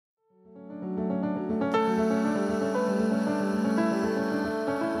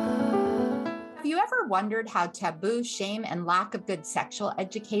ever wondered how taboo, shame, and lack of good sexual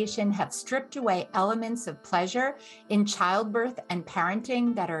education have stripped away elements of pleasure in childbirth and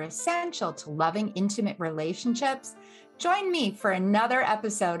parenting that are essential to loving, intimate relationships? Join me for another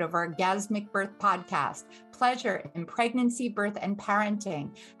episode of our Orgasmic Birth Podcast, Pleasure in Pregnancy, Birth, and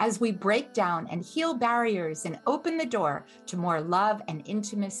Parenting, as we break down and heal barriers and open the door to more love and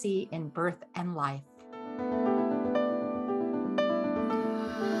intimacy in birth and life.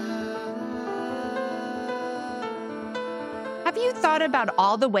 Have you thought about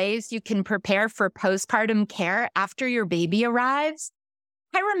all the ways you can prepare for postpartum care after your baby arrives?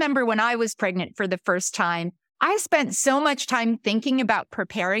 I remember when I was pregnant for the first time, I spent so much time thinking about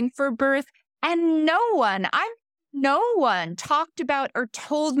preparing for birth, and no one talked about or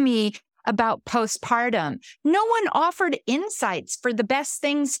told me about postpartum. No one offered insights for the best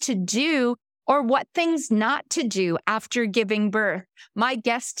things to do or what things not to do after giving birth. My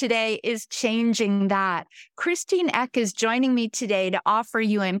guest today is changing that. Christine Eck is joining me today to offer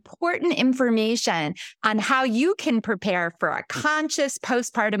you important information on how you can prepare for a conscious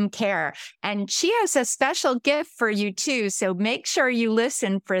postpartum care. And she has a special gift for you too, so make sure you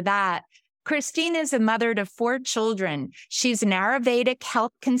listen for that. Christine is a mother to 4 children. She's an Ayurvedic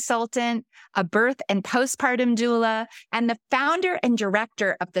health consultant, a birth and postpartum doula, and the founder and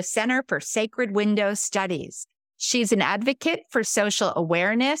director of the Center for Sacred Window Studies. She's an advocate for social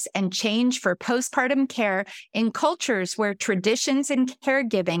awareness and change for postpartum care in cultures where traditions in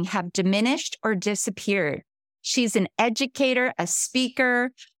caregiving have diminished or disappeared. She's an educator, a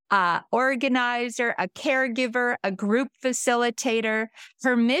speaker, organizer, a caregiver, a group facilitator.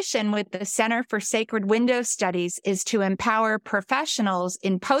 Her mission with the Center for Sacred Window Studies is to empower professionals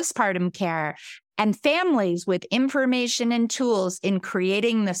in postpartum care and families with information and tools in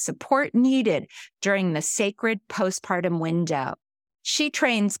creating the support needed during the sacred postpartum window. She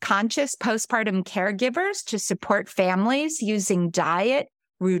trains conscious postpartum caregivers to support families using diet,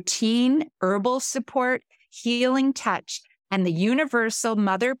 routine, herbal support, healing touch, and the universal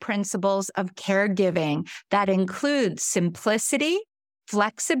mother principles of caregiving that include simplicity,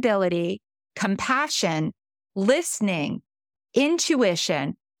 flexibility, compassion, listening,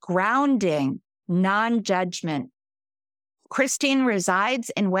 intuition, grounding, non-judgment. Christine resides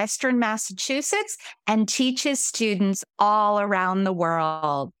in Western Massachusetts and teaches students all around the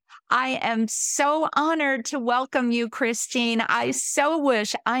world. I am so honored to welcome you, Christine. I so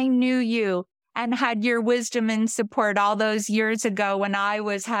wish I knew you and had your wisdom and support all those years ago when I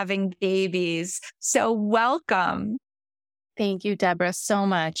was having babies. So welcome. Thank you, Deborah, so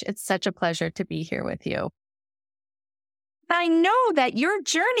much. It's such a pleasure to be here with you. I know that your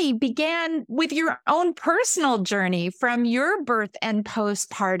journey began with your own personal journey from your birth and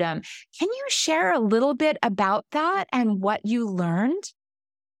postpartum. Can you share a little bit about that and what you learned?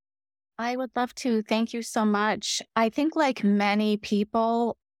 I would love to. Thank you so much. I think like many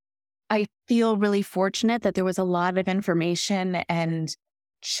people, I feel really fortunate that there was a lot of information and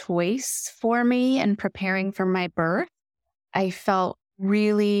choice for me in preparing for my birth. I felt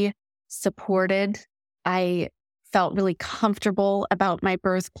really supported. I felt really comfortable about my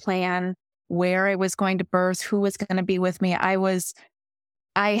birth plan, where I was going to birth, who was going to be with me.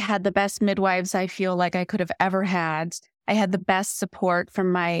 I had the best midwives I feel like I could have ever had. I had the best support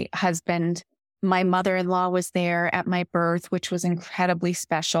from my husband. My mother-in-law was there at my birth, which was incredibly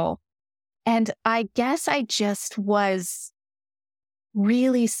special. And I guess I just was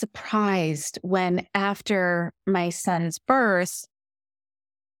really surprised when after my son's birth,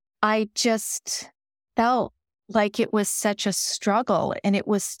 I just felt like it was such a struggle. And it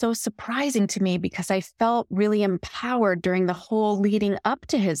was so surprising to me because I felt really empowered during the whole leading up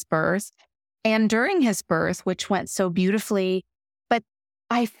to his birth and during his birth, which went so beautifully. But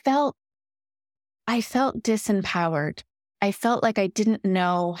I felt disempowered. I felt like I didn't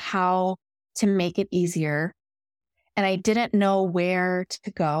know how to make it easier. And I didn't know where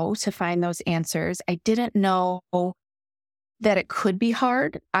to go to find those answers. I didn't know that it could be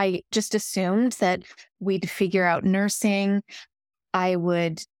hard. I just assumed that we'd figure out nursing. I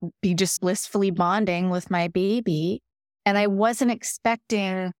would be just blissfully bonding with my baby. And I wasn't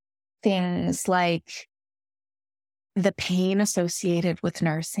expecting things like the pain associated with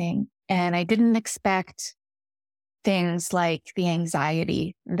nursing. And I didn't expect things like the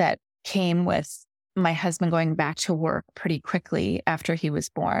anxiety that came with my husband going back to work pretty quickly after he was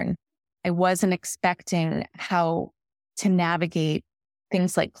born. I wasn't expecting how to navigate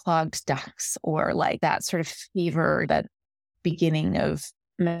things like clogged ducts or like that sort of fever, that beginning of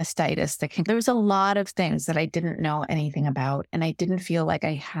mastitis. There was a lot of things that I didn't know anything about, and I didn't feel like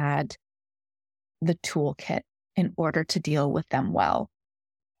I had the toolkit in order to deal with them well.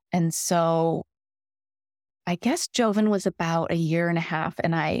 And so I guess Joven was about a year and a half,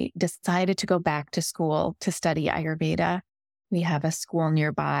 and I decided to go back to school to study Ayurveda. We have a school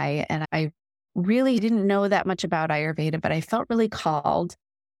nearby, and I really didn't know that much about Ayurveda, but I felt really called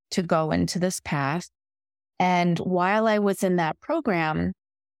to go into this path. And while I was in that program, it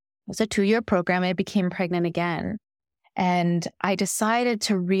was a 2-year program, I became pregnant again. And I decided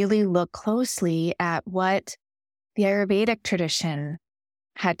to really look closely at what the Ayurvedic tradition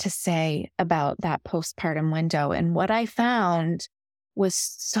had to say about that postpartum window. And what I found was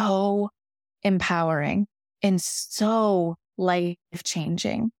so empowering and so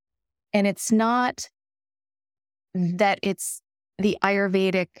life-changing. And it's not that it's the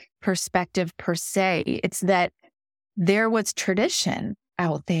Ayurvedic perspective per se, it's that there was tradition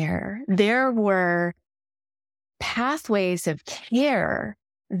out there. There were pathways of care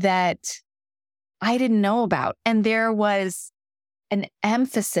that I didn't know about. And there was an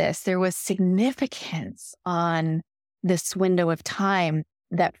emphasis, there was significance on this window of time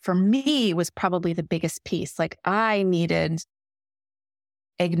that for me was probably the biggest piece. Like I needed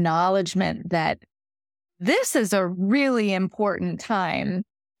acknowledgement that this is a really important time.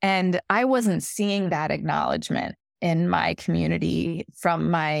 And I wasn't seeing that acknowledgement in my community from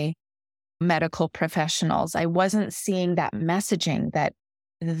my medical professionals. I wasn't seeing that messaging that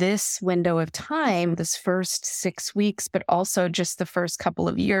this window of time, this first 6 weeks, but also just the first couple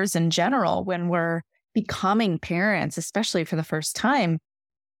of years in general, when we're becoming parents, especially for the first time,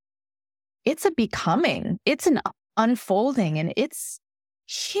 it's a becoming, it's an unfolding, and it's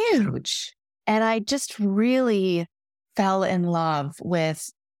huge. And I just really fell in love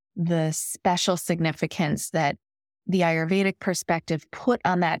with the special significance that the Ayurvedic perspective put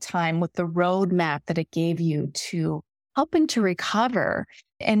on that time with the roadmap that it gave you to helping to recover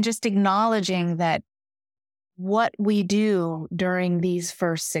and just acknowledging that what we do during these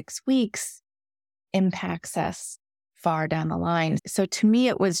first 6 weeks impacts us far down the line. So to me,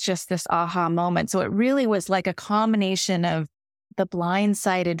 it was just this aha moment. So it really was like a combination of the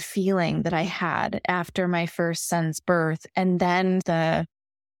blindsided feeling that I had after my first son's birth, and then the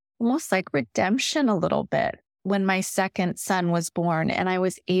almost like redemption a little bit when my second son was born and I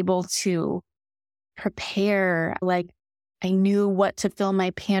was able to prepare. Like I knew what to fill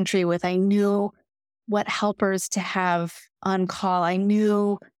my pantry with. I knew what helpers to have on call. I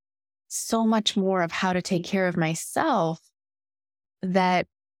knew so much more of how to take care of myself that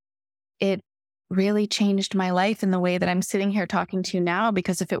it really changed my life in the way that I'm sitting here talking to you now,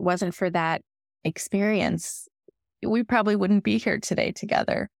 because if it wasn't for that experience, we probably wouldn't be here today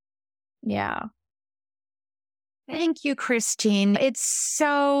together. Yeah. Thank you, Christine. It's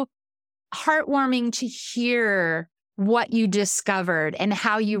so heartwarming to hear what you discovered and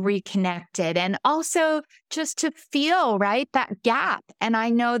how you reconnected, and also just to feel, right, that gap. And I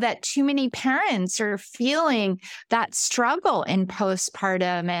know that too many parents are feeling that struggle in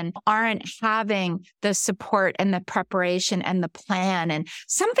postpartum and aren't having the support and the preparation and the plan. And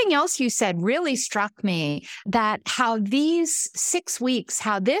something else you said really struck me, that how these 6 weeks,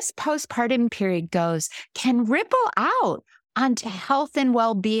 how this postpartum period goes, can ripple out onto health and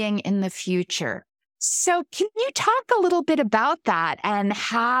well-being in the future. So can you talk a little bit about that and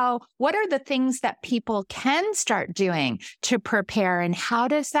what are the things that people can start doing to prepare, and how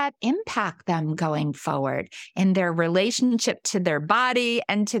does that impact them going forward in their relationship to their body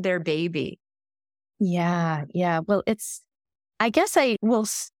and to their baby? Yeah. Well, I guess I will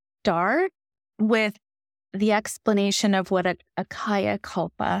start with the explanation of what a Kaya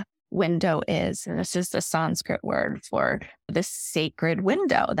Kalpa window is. And this is the Sanskrit word for the sacred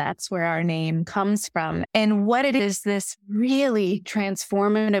window. That's where our name comes from. And what it is, this really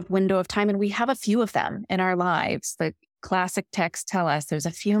transformative window of time. And we have a few of them in our lives. The classic texts tell us there's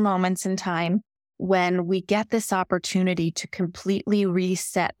a few moments in time when we get this opportunity to completely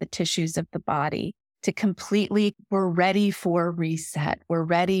reset the tissues of the body, we're ready for reset. We're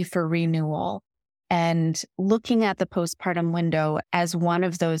ready for renewal. And looking at the postpartum window as one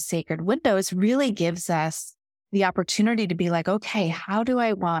of those sacred windows really gives us the opportunity to be like, okay, how do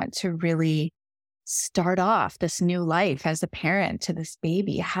I want to really start off this new life as a parent to this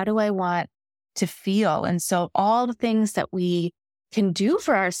baby? How do I want to feel? And so all the things that we can do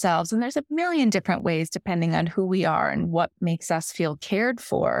for ourselves, and there's a million different ways depending on who we are and what makes us feel cared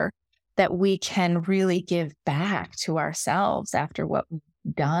for, that we can really give back to ourselves after what we've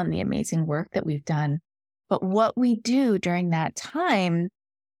done, the amazing work that we've done. But what we do during that time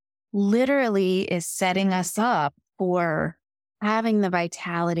literally is setting us up for having the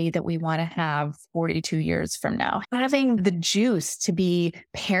vitality that we want to have 42 years from now, having the juice to be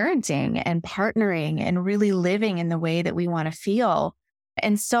parenting and partnering and really living in the way that we want to feel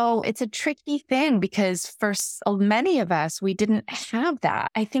And so it's a tricky thing because for many of us, we didn't have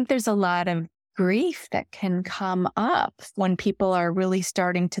that. I think there's a lot of grief that can come up when people are really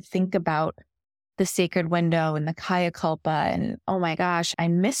starting to think about the sacred window and the Kaya Kalpa and, oh my gosh, I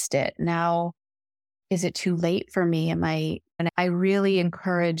missed it. Now, is it too late for me? And I really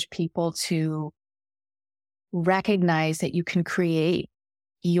encourage people to recognize that you can create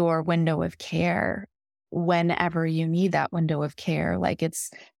your window of care whenever you need that window of care.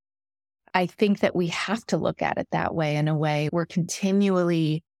 I think that we have to look at it that way. In a way, we're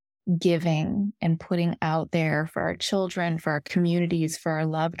continually giving and putting out there for our children, for our communities, for our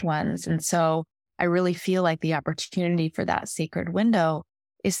loved ones. And so I really feel like the opportunity for that sacred window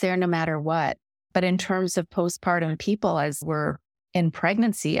is there no matter what. But in terms of postpartum people, as we're in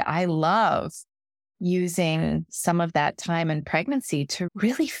pregnancy, I love using some of that time in pregnancy to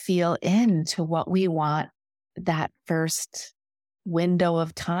really feel into what we want that first window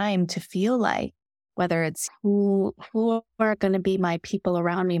of time to feel like, whether it's who are going to be my people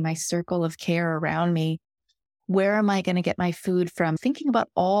around me, my circle of care around me. Where am I going to get my food from? Thinking about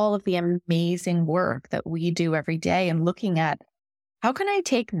all of the amazing work that we do every day and looking at how can I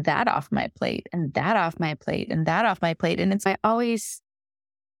take that off my plate and that off my plate and that off my plate? And I always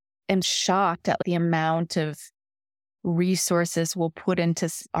am shocked at the amount of resources we'll put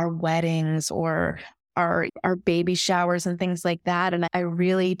into our weddings or our baby showers and things like that. And I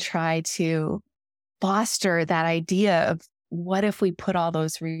really try to foster that idea of what if we put all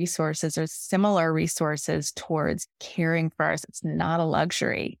those resources or similar resources towards caring for us? It's not a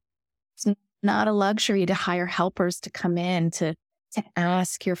luxury. It's not a luxury to hire helpers to come in, to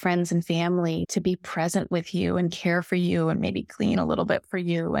ask your friends and family to be present with you and care for you and maybe clean a little bit for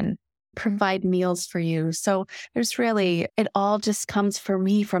you and provide meals for you. So it all just comes for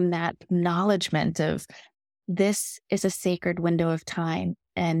me from that acknowledgement of this is a sacred window of time.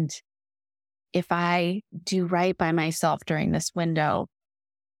 And if I do right by myself during this window,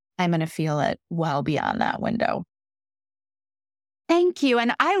 I'm going to feel it well beyond that window. Thank you.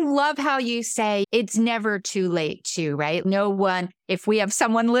 And I love how you say it's never too late to, right? No one, if we have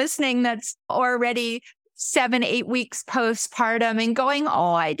someone listening that's already 7-8 weeks postpartum and going,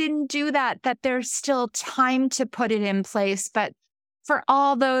 oh, I didn't do that there's still time to put it in place. But for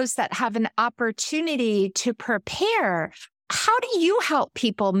all those that have an opportunity to prepare, how do you help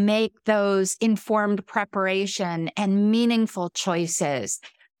people make those informed preparation and meaningful choices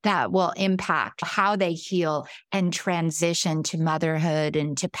that will impact how they heal and transition to motherhood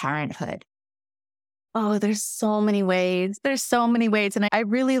and to parenthood? Oh, there's so many ways. And I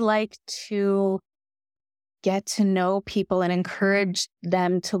really like to get to know people and encourage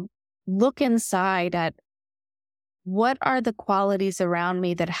them to look inside at what are the qualities around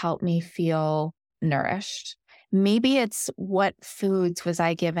me that help me feel nourished. Maybe it's what foods was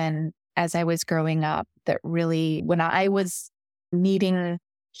I given as I was growing up that really, when I was needing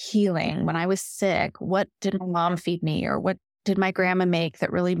healing, when I was sick, what did my mom feed me or what did my grandma make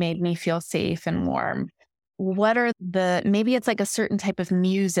that really made me feel safe and warm? Maybe it's like a certain type of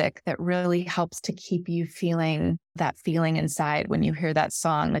music that really helps to keep you feeling that feeling inside when you hear that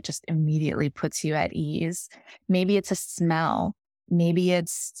song that just immediately puts you at ease. Maybe it's a smell. Maybe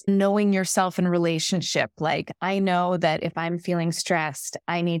it's knowing yourself in relationship. Like, I know that if I'm feeling stressed,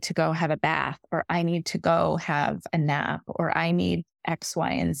 I need to go have a bath, or I need to go have a nap, or I need X, Y,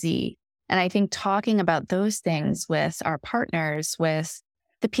 and Z. And I think talking about those things with our partners, with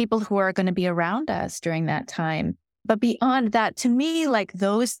the people who are going to be around us during that time. But beyond that, to me, like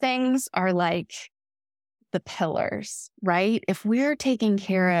those things are like the pillars, right? If we're taking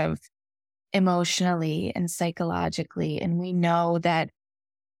care of emotionally and psychologically, and we know that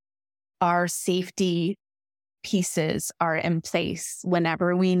our safety pieces are in place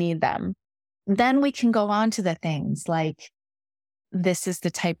whenever we need them, then we can go on to the things like, this is the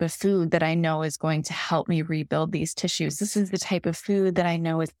type of food that I know is going to help me rebuild these tissues. This is the type of food that I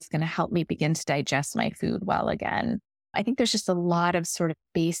know is going to help me begin to digest my food well again. I think there's just a lot of sort of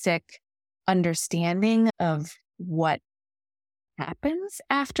basic understanding of what happens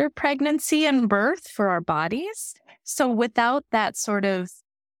after pregnancy and birth for our bodies. So without that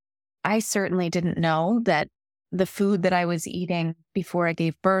I certainly didn't know that the food that I was eating before I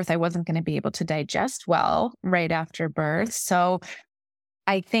gave birth, I wasn't going to be able to digest well right after birth. So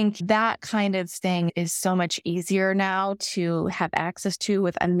I think that kind of thing is so much easier now to have access to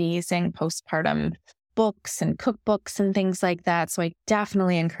with amazing postpartum books and cookbooks and things like that. So I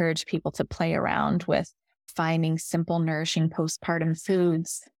definitely encourage people to play around with finding simple, nourishing postpartum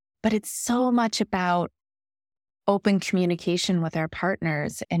foods. But it's so much about open communication with our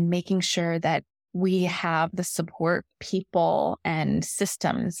partners and making sure that we have the support people and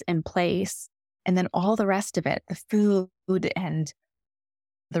systems in place. And then all the rest of it, the food and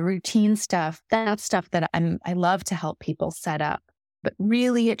the routine stuff, that's stuff that I love to help people set up. But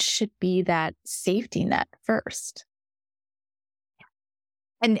really, it should be that safety net first.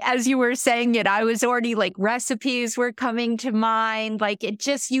 And as you were saying it, I was already like recipes were coming to mind. Like it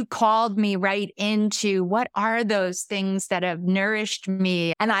just, you called me right into what are those things that have nourished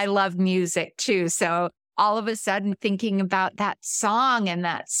me? And I love music too. So all of a sudden thinking about that song and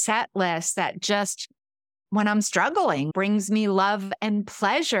that set list that just, when I'm struggling, brings me love and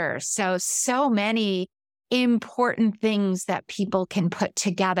pleasure. So many important things that people can put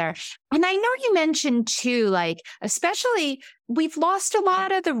together. And I know you mentioned too, like, especially we've lost a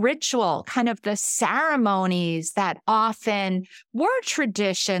lot of the ritual, kind of the ceremonies that often were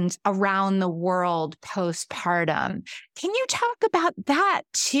traditions around the world postpartum. Can you talk about that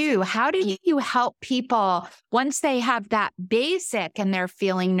too? How do you help people once they have that basic and they're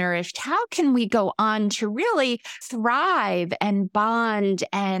feeling nourished? How can we go on to really thrive and bond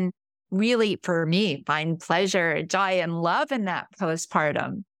and really, for me, find pleasure, joy, and love in that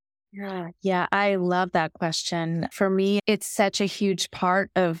postpartum? Yeah, I love that question. For me, it's such a huge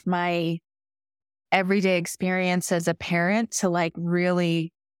part of my everyday experience as a parent to like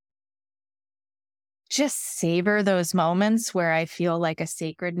really just savor those moments where I feel like a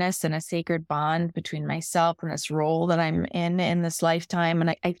sacredness and a sacred bond between myself and this role that I'm in this lifetime.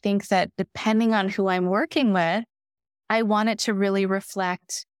 And I think that depending on who I'm working with, I want it to really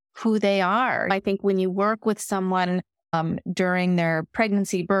reflect who they are. I think when you work with someone during their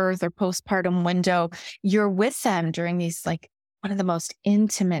pregnancy, birth, or postpartum window, you're with them during these like one of the most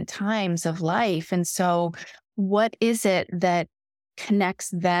intimate times of life. And so what is it that connects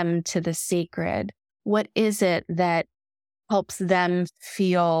them to the sacred? What is it that helps them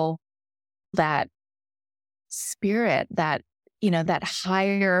feel that spirit, that, that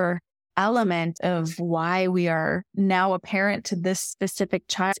higher element of why we are now a parent to this specific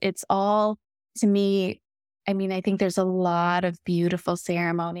child? It's all, to me, I think there's a lot of beautiful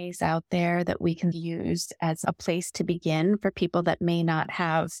ceremonies out there that we can use as a place to begin for people that may not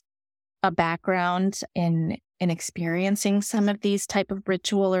have a background in experiencing some of these type of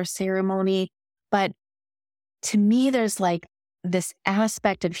ritual or ceremony. But to me, there's like this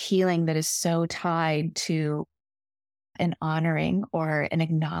aspect of healing that is so tied to an honoring or an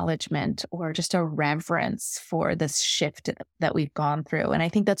acknowledgement or just a reverence for this shift that we've gone through. And I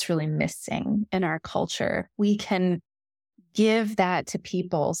think that's really missing in our culture. We can give that to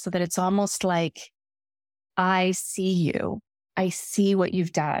people so that it's almost like, I see you. I see what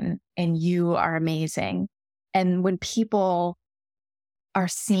you've done and you are amazing. And when people are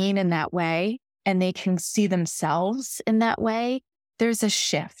seen in that way and they can see themselves in that way, there's a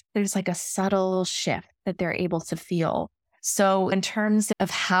shift. There's like a subtle shift that they're able to feel. So in terms of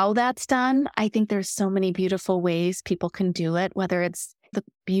how that's done, I think there's so many beautiful ways people can do it, whether it's the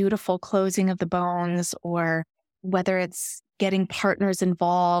beautiful closing of the bones or whether it's getting partners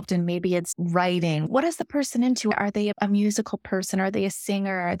involved and maybe it's writing. What is the person into? Are they a musical person? Are they a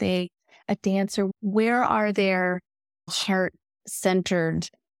singer? Are they a dancer? Where are their heart-centered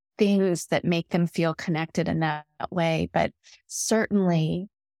things that make them feel connected in that way? But certainly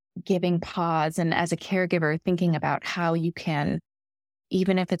giving pause and as a caregiver, thinking about how you can,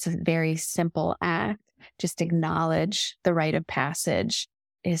 even if it's a very simple act, just acknowledge the rite of passage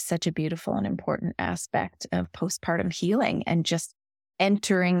is such a beautiful and important aspect of postpartum healing and just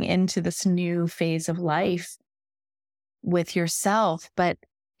entering into this new phase of life with yourself. But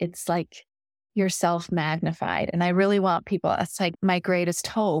it's like yourself magnified. And I really want people, that's like my greatest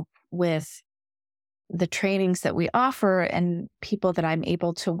hope with the trainings that we offer and people that I'm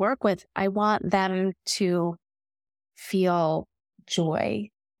able to work with. I want them to feel joy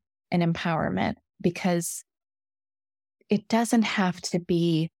and empowerment because it doesn't have to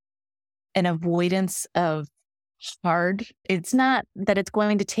be an avoidance of hard. It's not that it's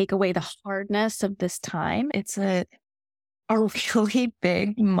going to take away the hardness of this time. It's a really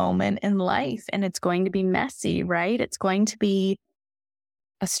big moment in life and it's going to be messy, right? It's going to be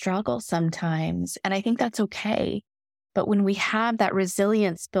a struggle sometimes. And I think that's okay. But when we have that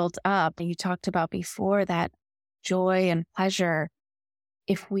resilience built up, and you talked about before, that joy and pleasure,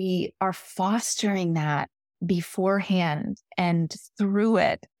 if we are fostering that beforehand and through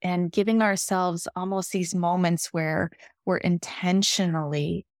it and giving ourselves almost these moments where we're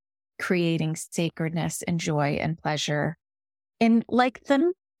intentionally creating sacredness and joy and pleasure in like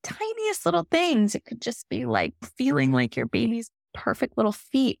the tiniest little things, it could just be like feeling like your baby's perfect little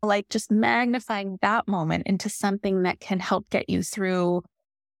feet, like just magnifying that moment into something that can help get you through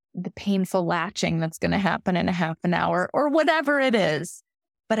the painful latching that's going to happen in a half an hour or whatever it is.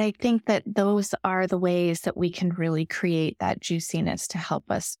 But I think that those are the ways that we can really create that juiciness to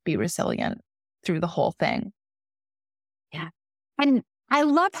help us be resilient through the whole thing. Yeah. And I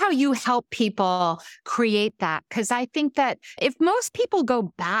love how you help people create that, because I think that if most people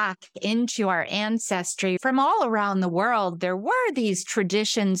go back into our ancestry from all around the world, there were these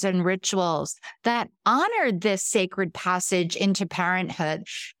traditions and rituals that honored this sacred passage into parenthood.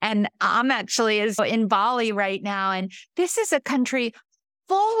 And I'm actually in Bali right now, and this is a country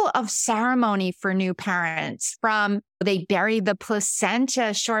full of ceremony for new parents. From they bury the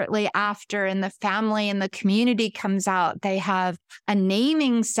placenta shortly after, and the family and the community comes out. They have a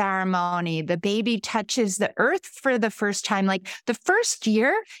naming ceremony. The baby touches the earth for the first time. Like, the first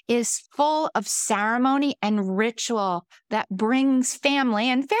year is full of ceremony and ritual that brings family.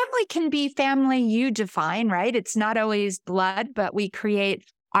 And family can be family you define, right? It's not always blood, but we create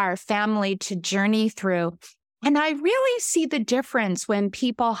our family to journey through. And I really see the difference when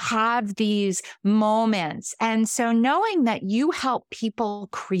people have these moments. And so knowing that you help people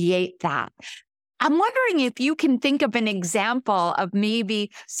create that, I'm wondering if you can think of an example of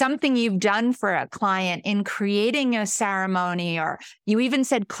maybe something you've done for a client in creating a ceremony, or you even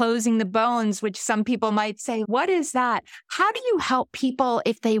said closing the bones, which some people might say, what is that? How do you help people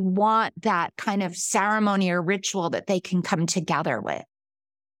if they want that kind of ceremony or ritual that they can come together with?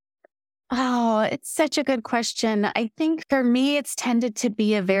 Oh, it's such a good question. I think for me, it's tended to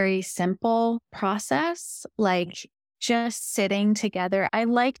be a very simple process, like just sitting together. I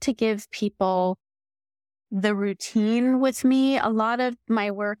like to give people the routine with me. A lot of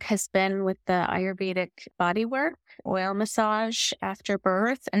my work has been with the Ayurvedic body work, oil massage after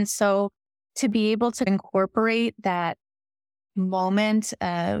birth. And so to be able to incorporate that moment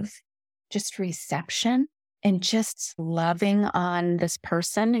of just reception and just loving on this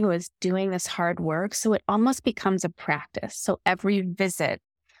person who is doing this hard work. So it almost becomes a practice. So every visit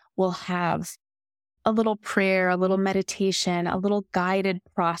will have a little prayer, a little meditation, a little guided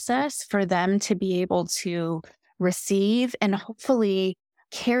process for them to be able to receive and hopefully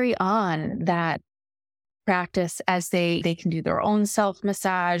carry on that practice as they can do their own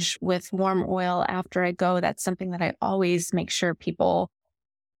self-massage with warm oil after I go. That's something that I always make sure people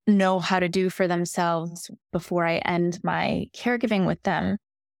know how to do for themselves before I end my caregiving with them.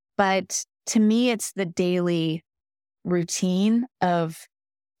 But to me, it's the daily routine of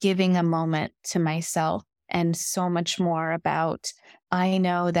giving a moment to myself, and so much more about, I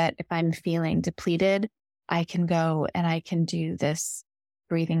know that if I'm feeling depleted, I can go and I can do this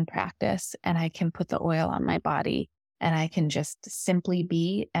breathing practice, and I can put the oil on my body, and I can just simply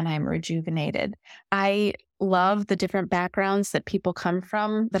be, and I'm rejuvenated. I love the different backgrounds that people come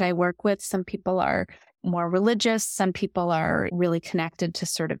from that I work with. Some people are more religious. Some people are really connected to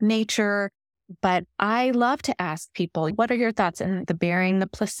sort of nature. But I love to ask people, what are your thoughts on the bearing the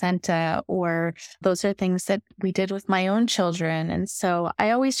placenta? Or those are things that we did with my own children. And so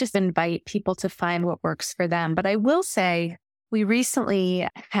I always just invite people to find what works for them. But I will say, we recently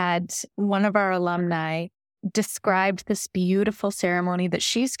had one of our alumni described this beautiful ceremony that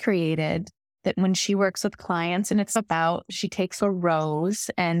she's created, that when she works with clients, and it's about, she takes a rose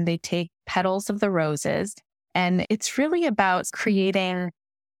and they take petals of the roses. And it's really about creating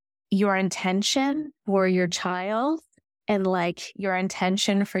your intention for your child and like your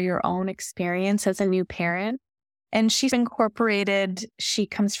intention for your own experience as a new parent. And she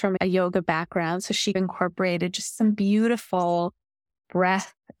comes from a yoga background. So she incorporated just some beautiful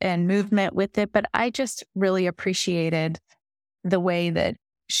breath and movement with it. But I just really appreciated the way that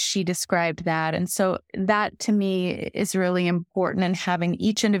she described that. And so that to me is really important, in having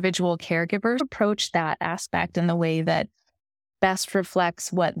each individual caregiver approach that aspect in the way that best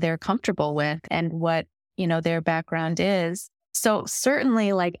reflects what they're comfortable with and what, their background is. So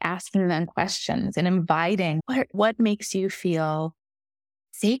certainly like asking them questions and inviting, what makes you feel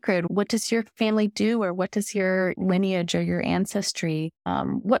sacred? What does your family do? Or what does your lineage or your ancestry,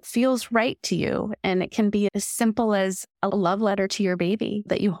 what feels right to you? And it can be as simple as a love letter to your baby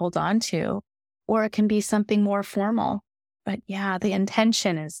that you hold on to, or it can be something more formal. But yeah, the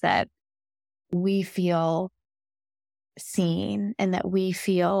intention is that we feel seen and that we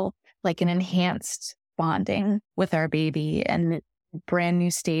feel like an enhanced bonding with our baby and brand new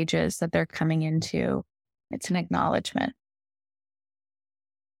stages that they're coming into. It's an acknowledgement.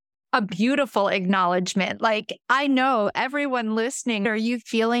 A beautiful acknowledgement. Like, I know everyone listening, are you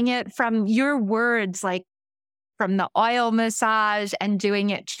feeling it from your words, like from the oil massage and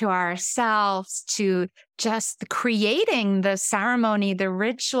doing it to ourselves, to just creating the ceremony, the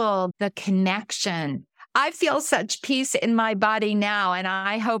ritual, the connection. I feel such peace in my body now. And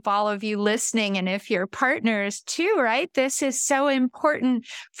I hope all of you listening, and if you're partners too, right? This is so important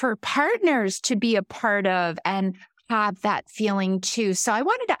for partners to be a part of and have that feeling too. So I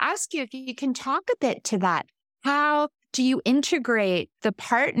wanted to ask you if you can talk a bit to that. How do you integrate the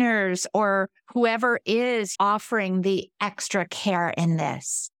partners or whoever is offering the extra care in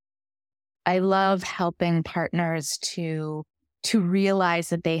this? I love helping partners to realize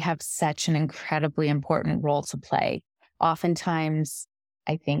that they have such an incredibly important role to play. Oftentimes,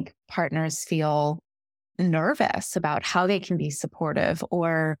 I think partners feel nervous about how they can be supportive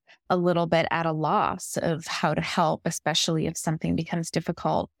or a little bit at a loss of how to help, especially if something becomes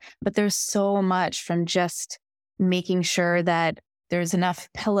difficult. But there's so much from just making sure that there's enough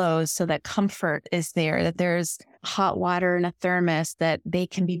pillows so that comfort is there, that there's hot water in a thermos, that they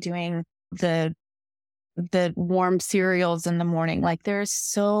can be doing the warm cereals in the morning. Like there's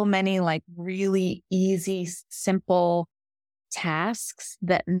so many like really easy, simple tasks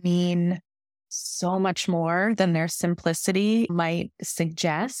that mean so much more than their simplicity might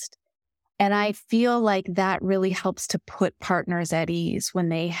suggest. And I feel like that really helps to put partners at ease when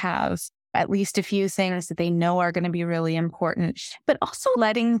they have at least a few things that they know are going to be really important, but also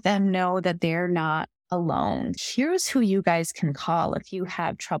letting them know that they're not alone. Here's who you guys can call if you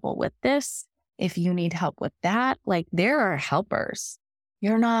have trouble with this, if you need help with that. Like there are helpers.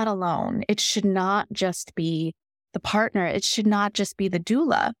 You're not alone. It should not just be the partner. It should not just be the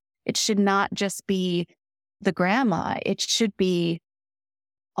doula. It should not just be the grandma. It should be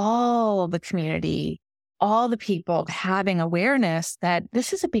all the community, all the people having awareness that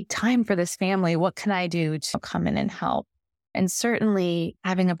this is a big time for this family. What can I do to come in and help? And certainly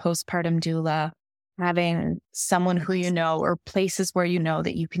having a postpartum doula, having someone who you know or places where you know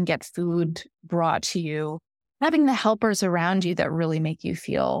that you can get food brought to you, having the helpers around you that really make you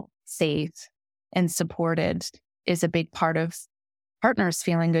feel safe and supported is a big part of partners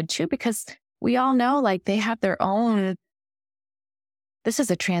feeling good too, because we all know like they have their own, this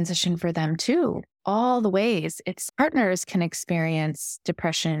is a transition for them too. All the ways it's partners can experience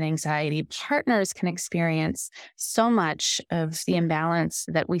depression and anxiety. Partners can experience so much of the imbalance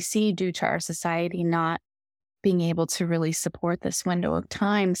that we see due to our society not being able to really support this window of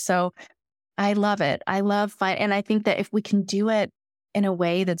time. So I love it. I love and I think that if we can do it in a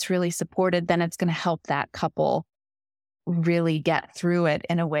way that's really supported, then it's going to help that couple really get through it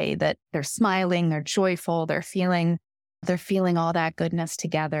in a way that they're smiling, they're joyful, they're feeling all that goodness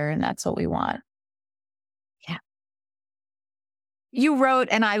together. And that's what we want. Yeah. You wrote,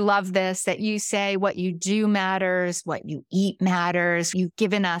 and I love this, that you say what you do matters, what you eat matters. You've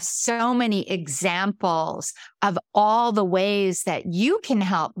given us so many examples of all the ways that you can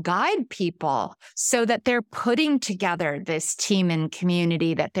help guide people so that they're putting together this team and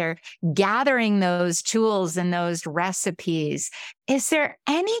community, that they're gathering those tools and those recipes. Is there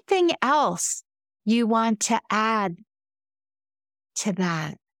anything else you want to add to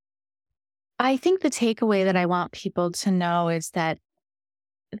that? I think the takeaway that I want people to know is that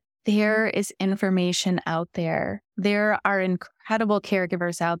there is information out there. There are incredible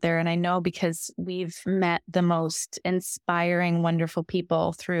caregivers out there. And I know because we've met the most inspiring, wonderful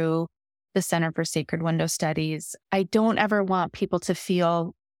people through the Center for Sacred Window Studies. I don't ever want people to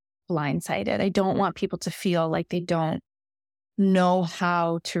feel blindsided. I don't want people to feel like they don't know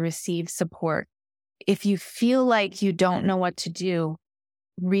how to receive support. If you feel like you don't know what to do,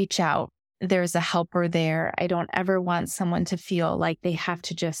 reach out. There's a helper there. I don't ever want someone to feel like they have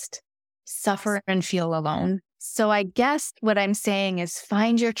to just suffer and feel alone. So I guess what I'm saying is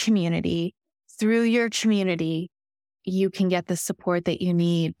find your community. Through your community, you can get the support that you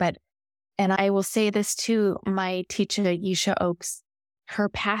need. And I will say this too, my teacher, Yesha Oaks, her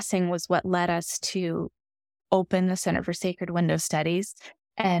passing was what led us to open the Center for Sacred Window Studies.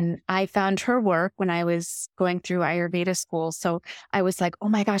 And I found her work when I was going through Ayurveda school. So I was like, oh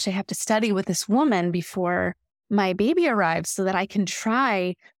my gosh, I have to study with this woman before my baby arrives so that I can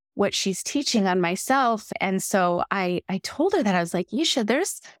try what she's teaching on myself. And so I told her that I was like, Yesha,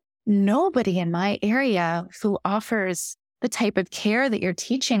 there's nobody in my area who offers the type of care that you're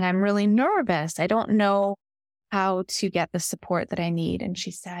teaching. I'm really nervous. I don't know how to get the support that I need. And she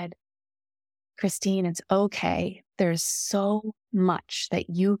said, Christine, it's okay. There's so much that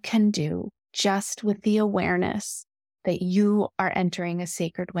you can do just with the awareness that you are entering a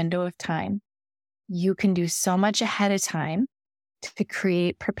sacred window of time. You can do so much ahead of time to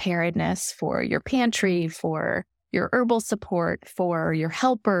create preparedness for your pantry, for your herbal support, for your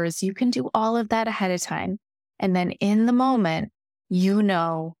helpers. You can do all of that ahead of time. And then in the moment, you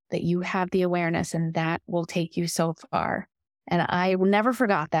know that you have the awareness and that will take you so far. And I never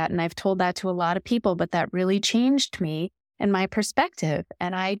forgot that. And I've told that to a lot of people, but that really changed me and my perspective.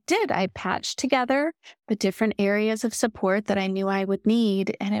 And I patched together the different areas of support that I knew I would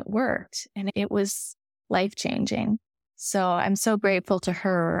need, and it worked. And it was life-changing. So I'm so grateful to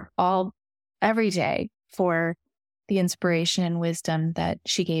her every day for the inspiration and wisdom that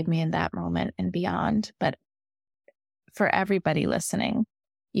she gave me in that moment and beyond. But for everybody listening,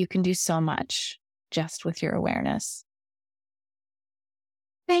 you can do so much just with your awareness.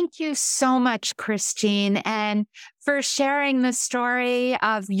 Thank you so much, Christine, and for sharing the story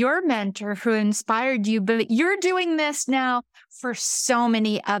of your mentor who inspired you. But you're doing this now for so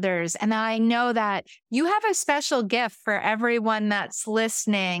many others. And I know that you have a special gift for everyone that's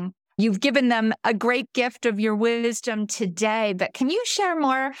listening. You've given them a great gift of your wisdom today, but can you share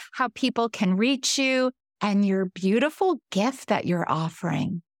more how people can reach you and your beautiful gift that you're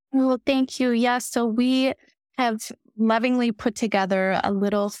offering? Well, thank you. Yes. So we have lovingly put together a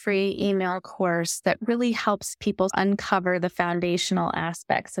little free email course that really helps people uncover the foundational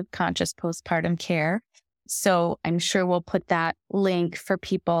aspects of conscious postpartum care. So I'm sure we'll put that link for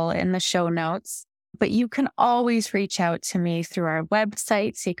people in the show notes. But you can always reach out to me through our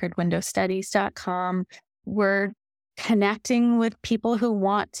website, sacredwindowstudies.com. We're connecting with people who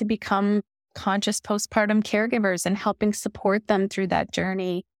want to become conscious postpartum caregivers and helping support them through that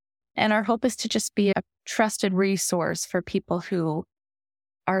journey. And our hope is to just be a trusted resource for people who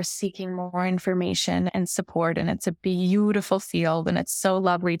are seeking more information and support. And it's a beautiful field, and it's so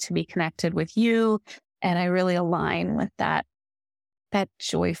lovely to be connected with you. And I really align with that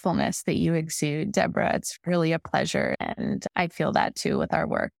joyfulness that you exude, Deborah. It's really a pleasure. And I feel that too with our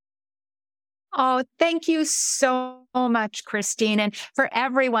work. Oh, thank you so much, Christine. And for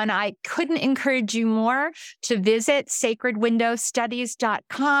everyone, I couldn't encourage you more to visit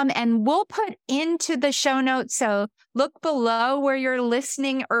sacredwindowstudies.com, and we'll put into the show notes. So look below where you're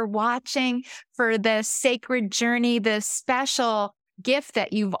listening or watching for the sacred journey, the special gift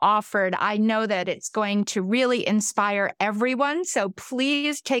that you've offered. I know that it's going to really inspire everyone. So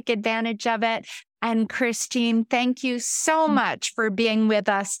please take advantage of it. And Christine, thank you so much for being with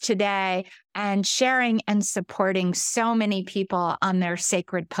us today and sharing and supporting so many people on their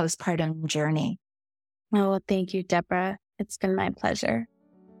sacred postpartum journey. Oh, thank you, Deborah. It's been my pleasure.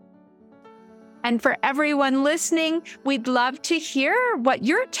 And for everyone listening, we'd love to hear what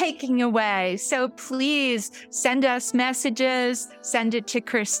you're taking away. So please send us messages, send it to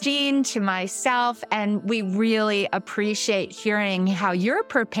Christine, to myself, and we really appreciate hearing how you're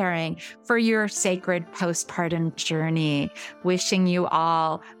preparing for your sacred postpartum journey. Wishing you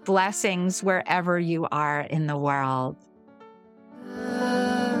all blessings wherever you are in the world.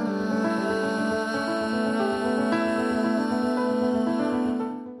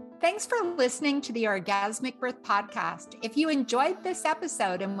 Thanks for listening to the Orgasmic Birth Podcast. If you enjoyed this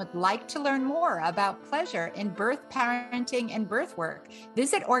episode and would like to learn more about pleasure in birth, parenting, and birth work,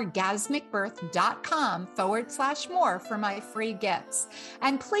 visit orgasmicbirth.com/more for my free gifts.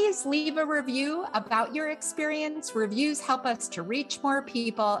 And please leave a review about your experience. Reviews help us to reach more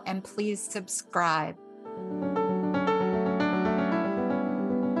people, and please subscribe.